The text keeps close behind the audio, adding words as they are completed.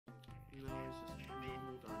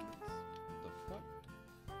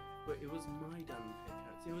but it was my damn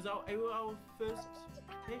pickaxe. It was our first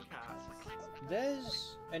pickaxe.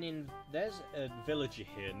 There's a villager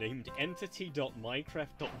here named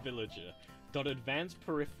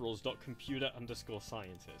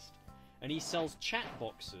entity.minecraft.villager.advancedperipherals.computer_scientist, and he sells chat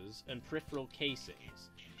boxes and peripheral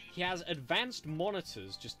casings. He has advanced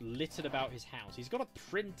monitors just littered about his house. He's got a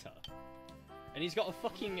printer, and he's got a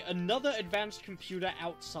fucking another advanced computer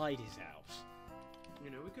outside his house. You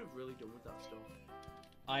know, we could have really done with that stuff.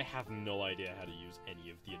 I have no idea how to use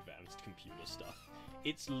any of the advanced computer stuff.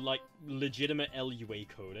 It's like legitimate LUA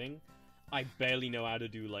coding. I barely know how to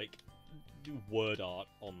do like word art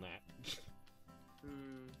on that.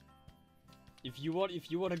 If you want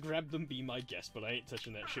to grab them, be my guest. But I ain't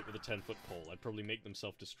touching that shit with a 10-foot pole. I'd probably make them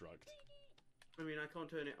self-destruct. I mean, I can't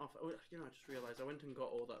turn it off. You know, I just realised I went and got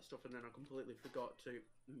all that stuff, and then I completely forgot to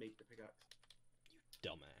make the pickaxe. You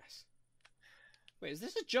dumbass. Wait, is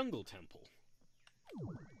this a jungle temple?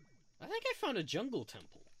 I think I found a jungle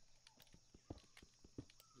temple.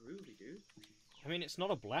 Really, dude? I mean, it's not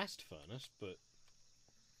a blast furnace, but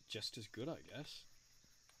just as good, I guess.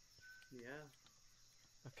 Yeah.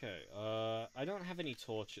 Okay, I don't have any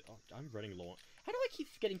torches. Oh, I'm running low. How do I keep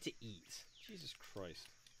forgetting to eat? Jesus Christ.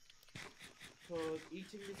 For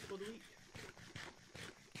eating this for the week?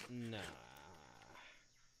 Nah.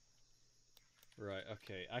 Right,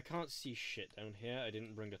 okay. I can't see shit down here. I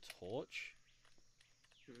didn't bring a torch.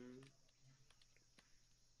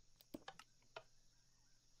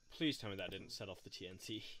 Please tell me that didn't set off the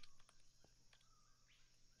TNT.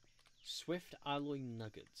 Swift alloy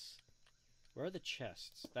nuggets. Where are the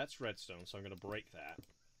chests? That's redstone, so I'm gonna break that.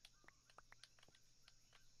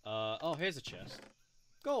 Oh, here's a chest.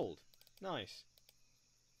 Gold. Nice.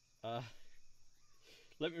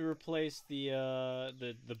 Let me replace the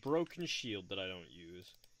broken shield that I don't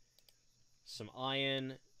use. Some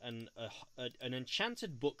iron and an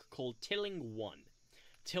enchanted book called Tilling 1.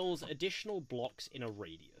 Tills additional blocks in a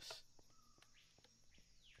radius.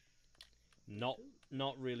 Not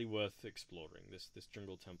really worth exploring. This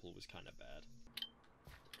jungle temple was kind of bad.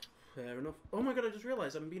 Fair enough. Oh my god, I just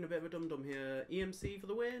realised I'm being a bit of a dum-dum here. EMC for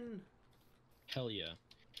the win! Hell yeah.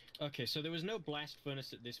 Okay, so there was no blast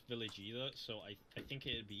furnace at this village either, so I think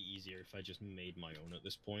it'd be easier if I just made my own at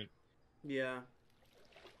this point. Yeah.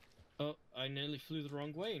 Oh, I nearly flew the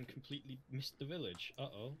wrong way and completely missed the village.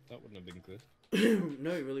 Uh-oh, that wouldn't have been good.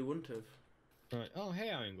 No, it really wouldn't have. Right, oh, hey,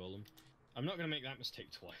 Iron Golem. I'm not gonna make that mistake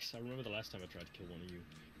twice. I remember the last time I tried to kill one of you.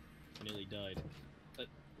 I nearly died.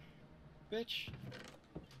 Bitch.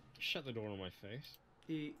 Shut the door on my face.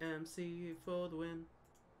 EMC for the win.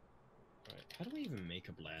 Right, how do I even make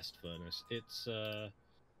a blast furnace? It's,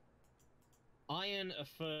 iron, a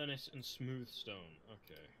furnace, and smooth stone.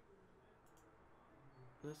 Okay.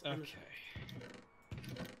 Okay.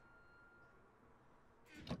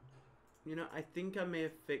 You know, I think I may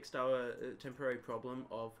have fixed our temporary problem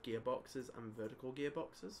of gearboxes and vertical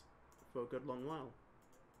gearboxes for a good long while.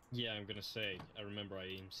 Yeah, I'm gonna say, I remember I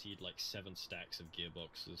EMC'd like 7 stacks of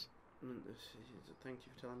gearboxes. Thank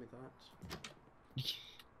you for telling me that.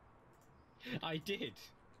 I did.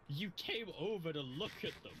 You came over to look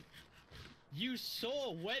at them. You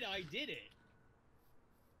saw when I did it.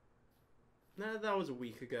 Nah, that was a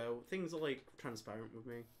week ago. Things are like transparent with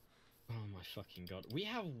me. Oh my fucking god. We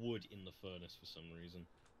have wood in the furnace for some reason.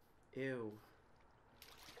 Ew.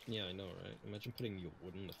 Yeah, I know, right? Imagine putting your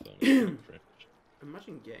wood in the furnace.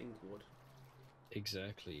 Imagine getting wood.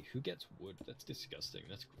 Exactly. Who gets wood? That's disgusting.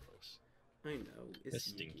 That's gross. I know. It's That's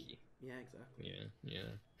stinky. Yeah, exactly.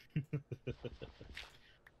 Yeah.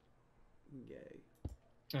 Yay.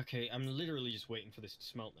 Okay, I'm literally just waiting for this to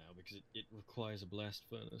smelt now because it requires a blast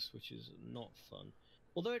furnace, which is not fun.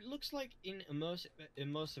 Although it looks like in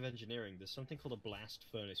immersive engineering, there's something called a blast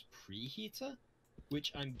furnace preheater,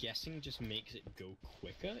 which I'm guessing just makes it go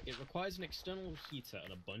quicker. It requires an external heater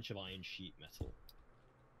and a bunch of iron sheet metal.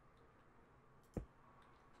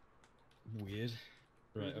 Weird.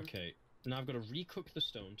 Right, okay. Now I've got to recook the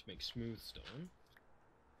stone to make smooth stone.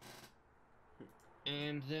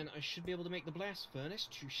 And then I should be able to make the blast furnace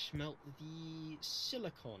to smelt the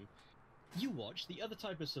silicon. You watch, the other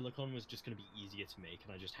type of silicon was just going to be easier to make,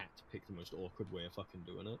 and I just had to pick the most awkward way of fucking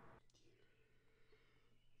doing it.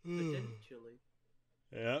 Potentially.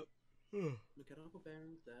 Yep. Look at all the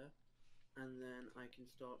bearings there, and then I can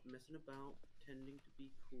start messing about, pretending to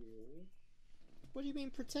be cool. What do you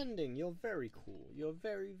mean pretending? You're very cool. You're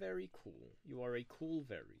very, very cool. You are a cool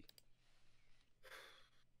very.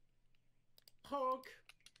 Pog!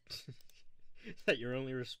 Is that your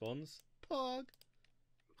only response? Pog!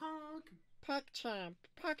 Pog! PogChamp!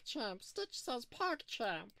 PogChamp! Stitch says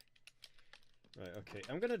PogChamp! Right, okay.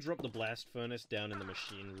 I'm gonna drop the blast furnace down in the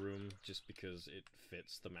machine room, just because it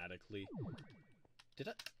fits thematically. Did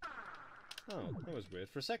I? Oh, that was weird.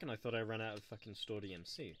 For a second I thought I ran out of fucking stored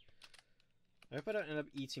EMC. I hope I don't end up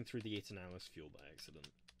eating through the 8 hours fuel by accident.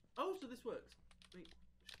 Oh, so this works. Wait.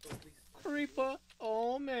 Creeper!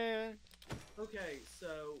 Oh, man! Okay,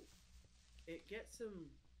 so... It gets them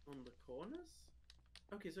on the corners?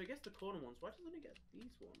 Okay, so it gets the corner ones. Why doesn't it get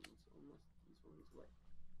these ones? Unless these ones, like...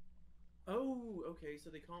 Oh, okay, so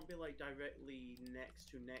they can't be, like, directly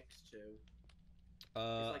next to.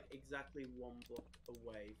 It's, like, exactly one block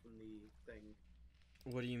away from the thing.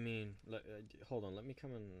 What do you mean? Hold on, let me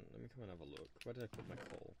come and have a look. Where did I put my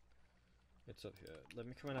coal? It's up here. Let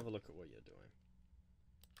me come and have a look at what you're doing.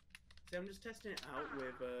 See, I'm just testing it out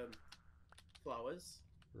with flowers.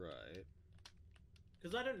 Right.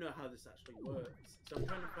 Because I don't know how this actually works. So I'm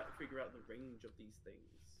trying to figure out the range of these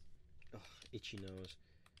things. Ugh, itchy nose.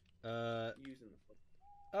 Using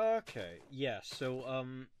the... Okay, yeah, so,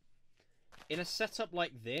 in a setup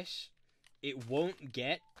like this, it won't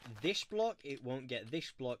get this block, it won't get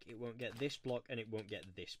this block, it won't get this block, and it won't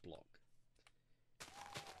get this block.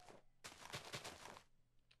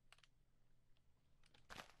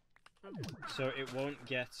 Okay. So it won't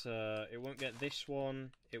get this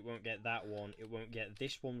one, it won't get that one, it won't get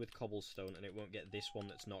this one with cobblestone, and it won't get this one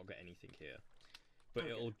that's not got anything here. But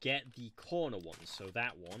Okay. It'll get the corner ones, so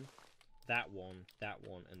that one, that one, that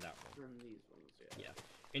one, and that one. And these ones, yeah. Yeah.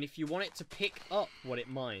 And if you want it to pick up what it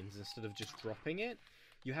mines instead of just dropping it,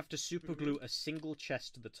 you have to super glue a single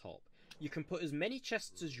chest to the top. You can put as many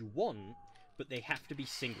chests as you want, but they have to be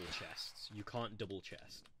single chests. You can't double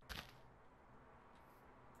chest.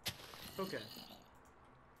 Okay.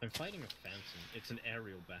 I'm fighting a phantom. It's an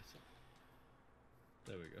aerial battle.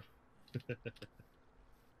 There we go.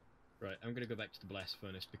 Right, I'm gonna go back to the blast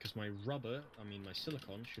furnace because my my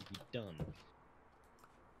silicon should be done.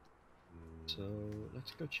 So,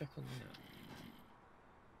 let's go check on that.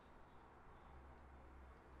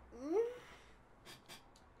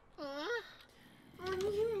 Are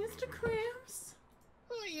you here, Mr. Krabs?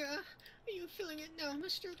 Oh yeah, are you feeling it now,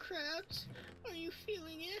 Mr. Krabs? Are you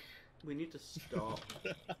feeling it? We need to stop.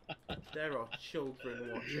 There are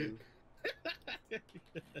children watching.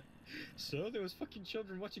 So, there was fucking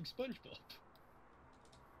children watching SpongeBob.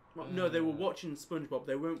 Well, no, they were watching SpongeBob.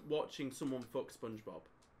 They weren't watching someone fuck SpongeBob.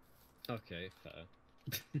 Okay, fair.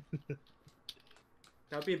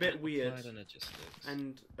 That'd be a bit weird.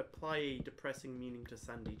 And apply a depressing meaning to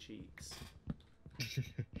Sandy Cheeks.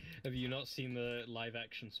 Have you not seen the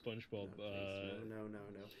live-action SpongeBob? No. No.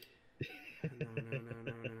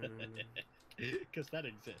 Because that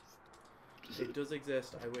exists. It does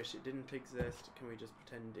exist. I wish it didn't exist. Can we just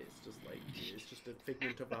pretend it's just a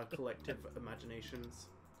figment of our collective imaginations?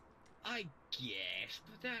 I guess,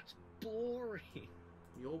 but that's boring.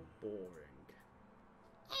 You're boring.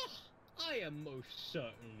 Oh, I am most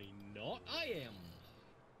certainly not. I am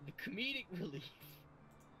the comedic relief.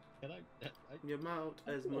 And You're not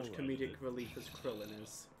as much comedic relief as Krillin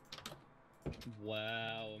is.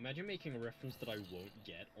 Wow, imagine making a reference that I won't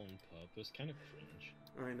get on purpose. Kind of cringe.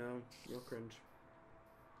 I know, you're cringe.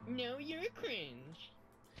 No, you're cringe.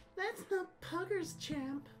 That's not Puggers,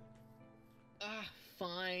 champ. Ah,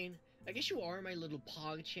 fine. I guess you are my little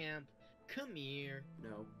pog champ. Come here.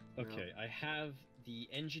 No. Okay, I have the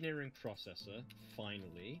engineering processor,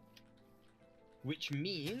 finally. Which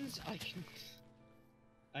means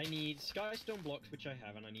I need skystone blocks, which I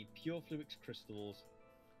have, and I need pure fluix crystals,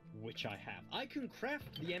 which I have. I can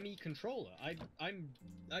craft the ME controller. I'm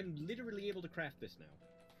literally able to craft this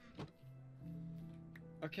now.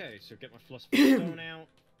 Okay, so get my philosopher's stone out.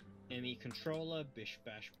 ME controller, bish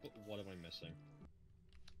bash. What am I missing?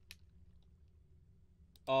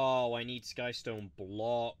 Oh, I need skystone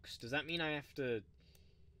blocks. Does that mean I have to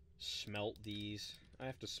smelt these? I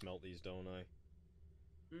have to smelt these, don't I?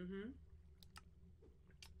 Mm-hmm.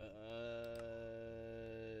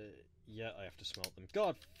 Yeah, I have to smelt them.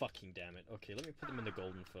 God fucking damn it. Okay, let me put them in the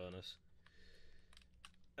golden furnace.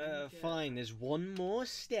 Fine, there's one more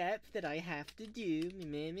step that I have to do.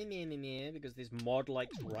 Because this mod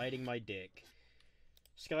likes riding my dick.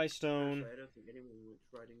 Skystone. I don't think anyone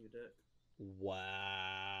likes riding your dick.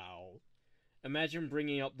 Wow. Imagine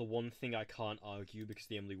bringing up the one thing I can't argue because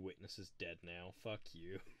the only witness is dead now. Fuck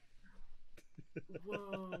you.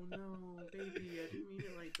 Whoa, no, baby, I didn't mean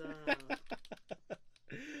it like that.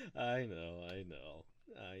 I know.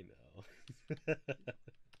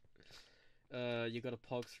 You gotta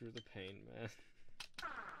pog through the pain, man.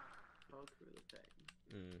 Pog through the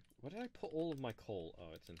pain. Where did I put all of my coal?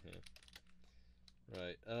 Oh, it's in here.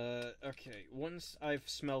 Right, okay. Once I've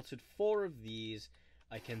smelted 4 of these,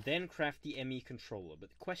 I can then craft the ME controller. But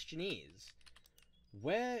the question is,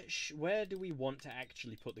 where do we want to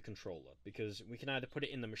actually put the controller? Because we can either put it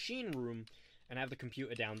in the machine room and have the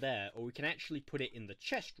computer down there, or we can actually put it in the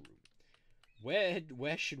chest room. Where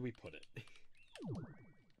should we put it?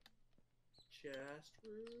 Chest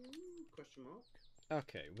room? Question mark.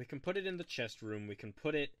 Okay, we can put it in the chest room. We can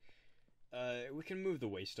put it. We can move the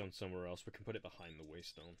waystone somewhere else. We can put it behind the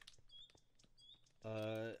waystone.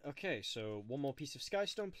 Okay, so one more piece of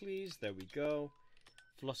skystone, please. There we go.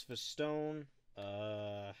 Philosopher's Stone.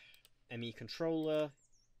 ME controller.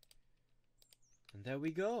 And there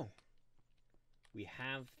we go. We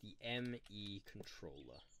have the ME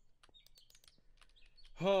controller.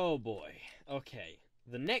 Oh boy. Okay.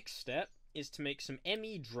 The next step is to make some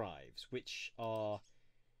ME drives, which are...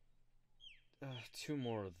 2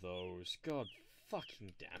 more of those. God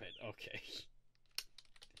fucking damn it. Okay.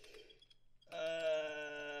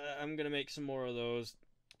 I'm gonna make some more of those.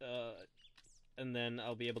 And then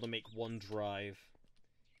I'll be able to make 1 drive.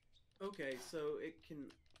 Okay, so it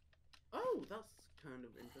can... Oh, that's kind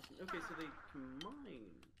of interesting. Okay, so they can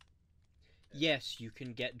mine. Yes, you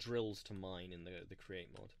can get drills to mine in the create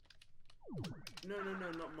mod. No,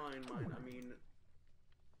 not mine. I mean,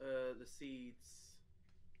 the seeds.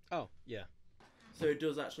 Oh, yeah. So it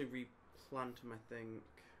does actually replant them, I think.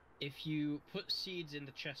 If you put seeds in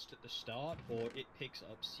the chest at the start, or it picks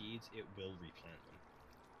up seeds, it will replant them.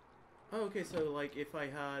 Oh, okay, so, like, if I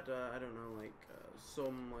had, I don't know, like,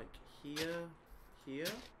 some, like, here,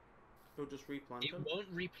 it'll just replant them? It won't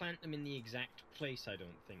replant them in the exact place, I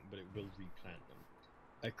don't think, but it will replant them.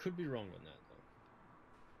 I could be wrong on that,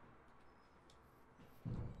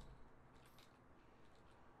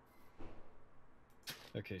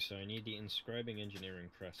 though. Okay, so I need the inscribing engineering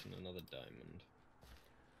press and another diamond.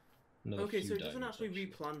 Okay, so it doesn't actually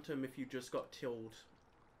replant them if you just got tilled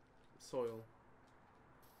soil.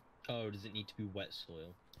 Oh, does it need to be wet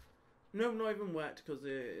soil? No, not even wet, because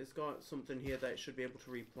it's got something here that it should be able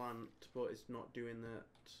to replant, but it's not doing that.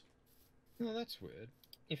 Oh, that's weird.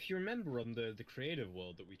 If you remember on the creative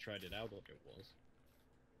world that we tried it out on, it was.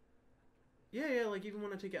 Yeah, like, even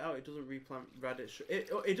when I take it out, it doesn't replant radish.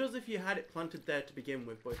 It does if you had it planted there to begin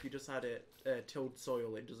with, but if you just had it tilled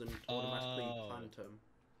soil, it doesn't automatically plant them.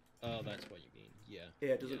 Oh, that's what you mean, yeah.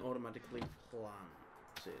 Yeah, it doesn't automatically plant.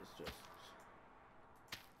 It's just...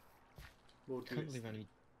 I can't believe I need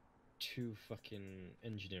 2 fucking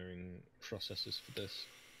engineering processes for this.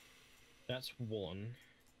 That's 1.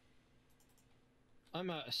 I'm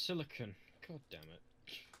out of silicon. God damn it.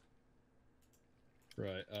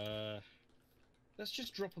 Right, let's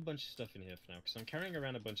just drop a bunch of stuff in here for now, because I'm carrying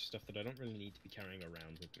around a bunch of stuff that I don't really need to be carrying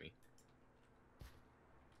around with me.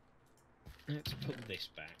 Let's put this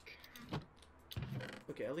back.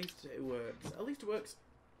 Okay, at least it works. At least it works.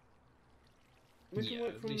 We can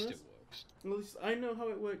work from this. It works. At least I know how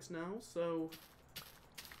it works now, so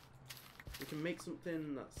we can make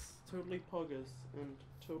something that's totally poggers and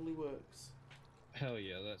totally works. Hell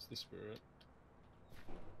yeah, that's the spirit.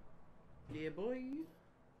 Yeah, boy.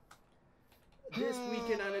 This week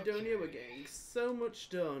in Anhedonia, we're getting so much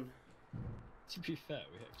done. To be fair,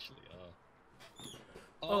 we actually are.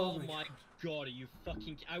 Oh my god, are you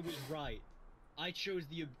fucking... I was right. I chose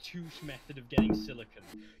the obtuse method of getting silicon.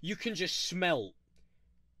 You can just smelt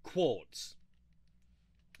quartz.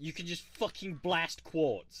 You can just fucking blast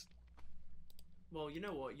quartz. Well, you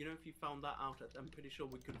know what? You know, if you found that out, I'm pretty sure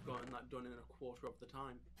we could have gotten that done in a quarter of the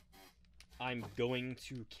time. I'm going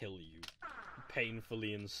to kill you.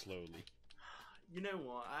 Painfully and slowly. You know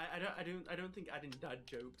what? I don't think adding dad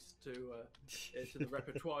jokes to the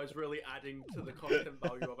repertoire is really adding to the content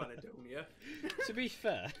value of Anhedonia. To be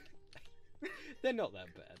fair, they're not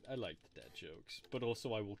that bad. I like the dad jokes, but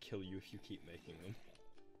also I will kill you if you keep making them.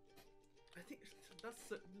 I think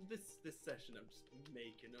that's this session. I'm just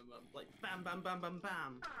making them. I'm like bam, bam, bam, bam,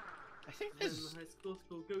 bam. I think then there's... the high school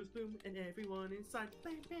goes boom, and everyone inside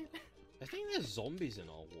bam, bam. I think there's zombies in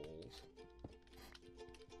our walls.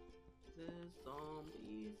 There's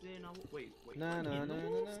zombies in our... Wait.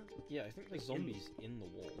 No. Yeah, I think there's zombies in the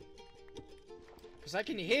wall. Because I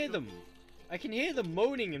can hear them. I can hear them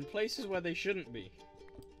moaning in places where they shouldn't be.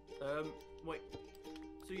 Wait.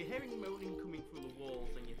 So you're hearing moaning coming through the walls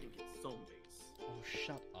and you think it's zombies? Oh,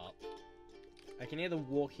 shut up. I can hear them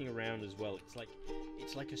walking around as well.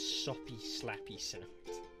 It's like a soppy, slappy sound.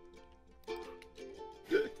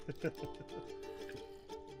 Can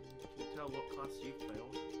you tell what class you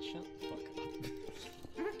failed? Shut the fuck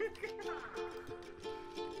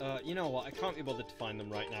up. You know what? I can't be bothered to find them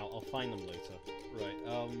right now. I'll find them later. Right.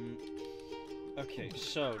 Okay.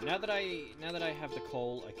 So now that I have the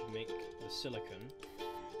coal, I can make the silicon.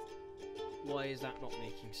 Why is that not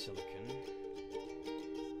making silicon?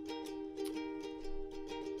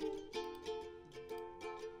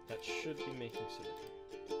 That should be making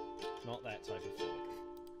silicon. Not that type of furnace.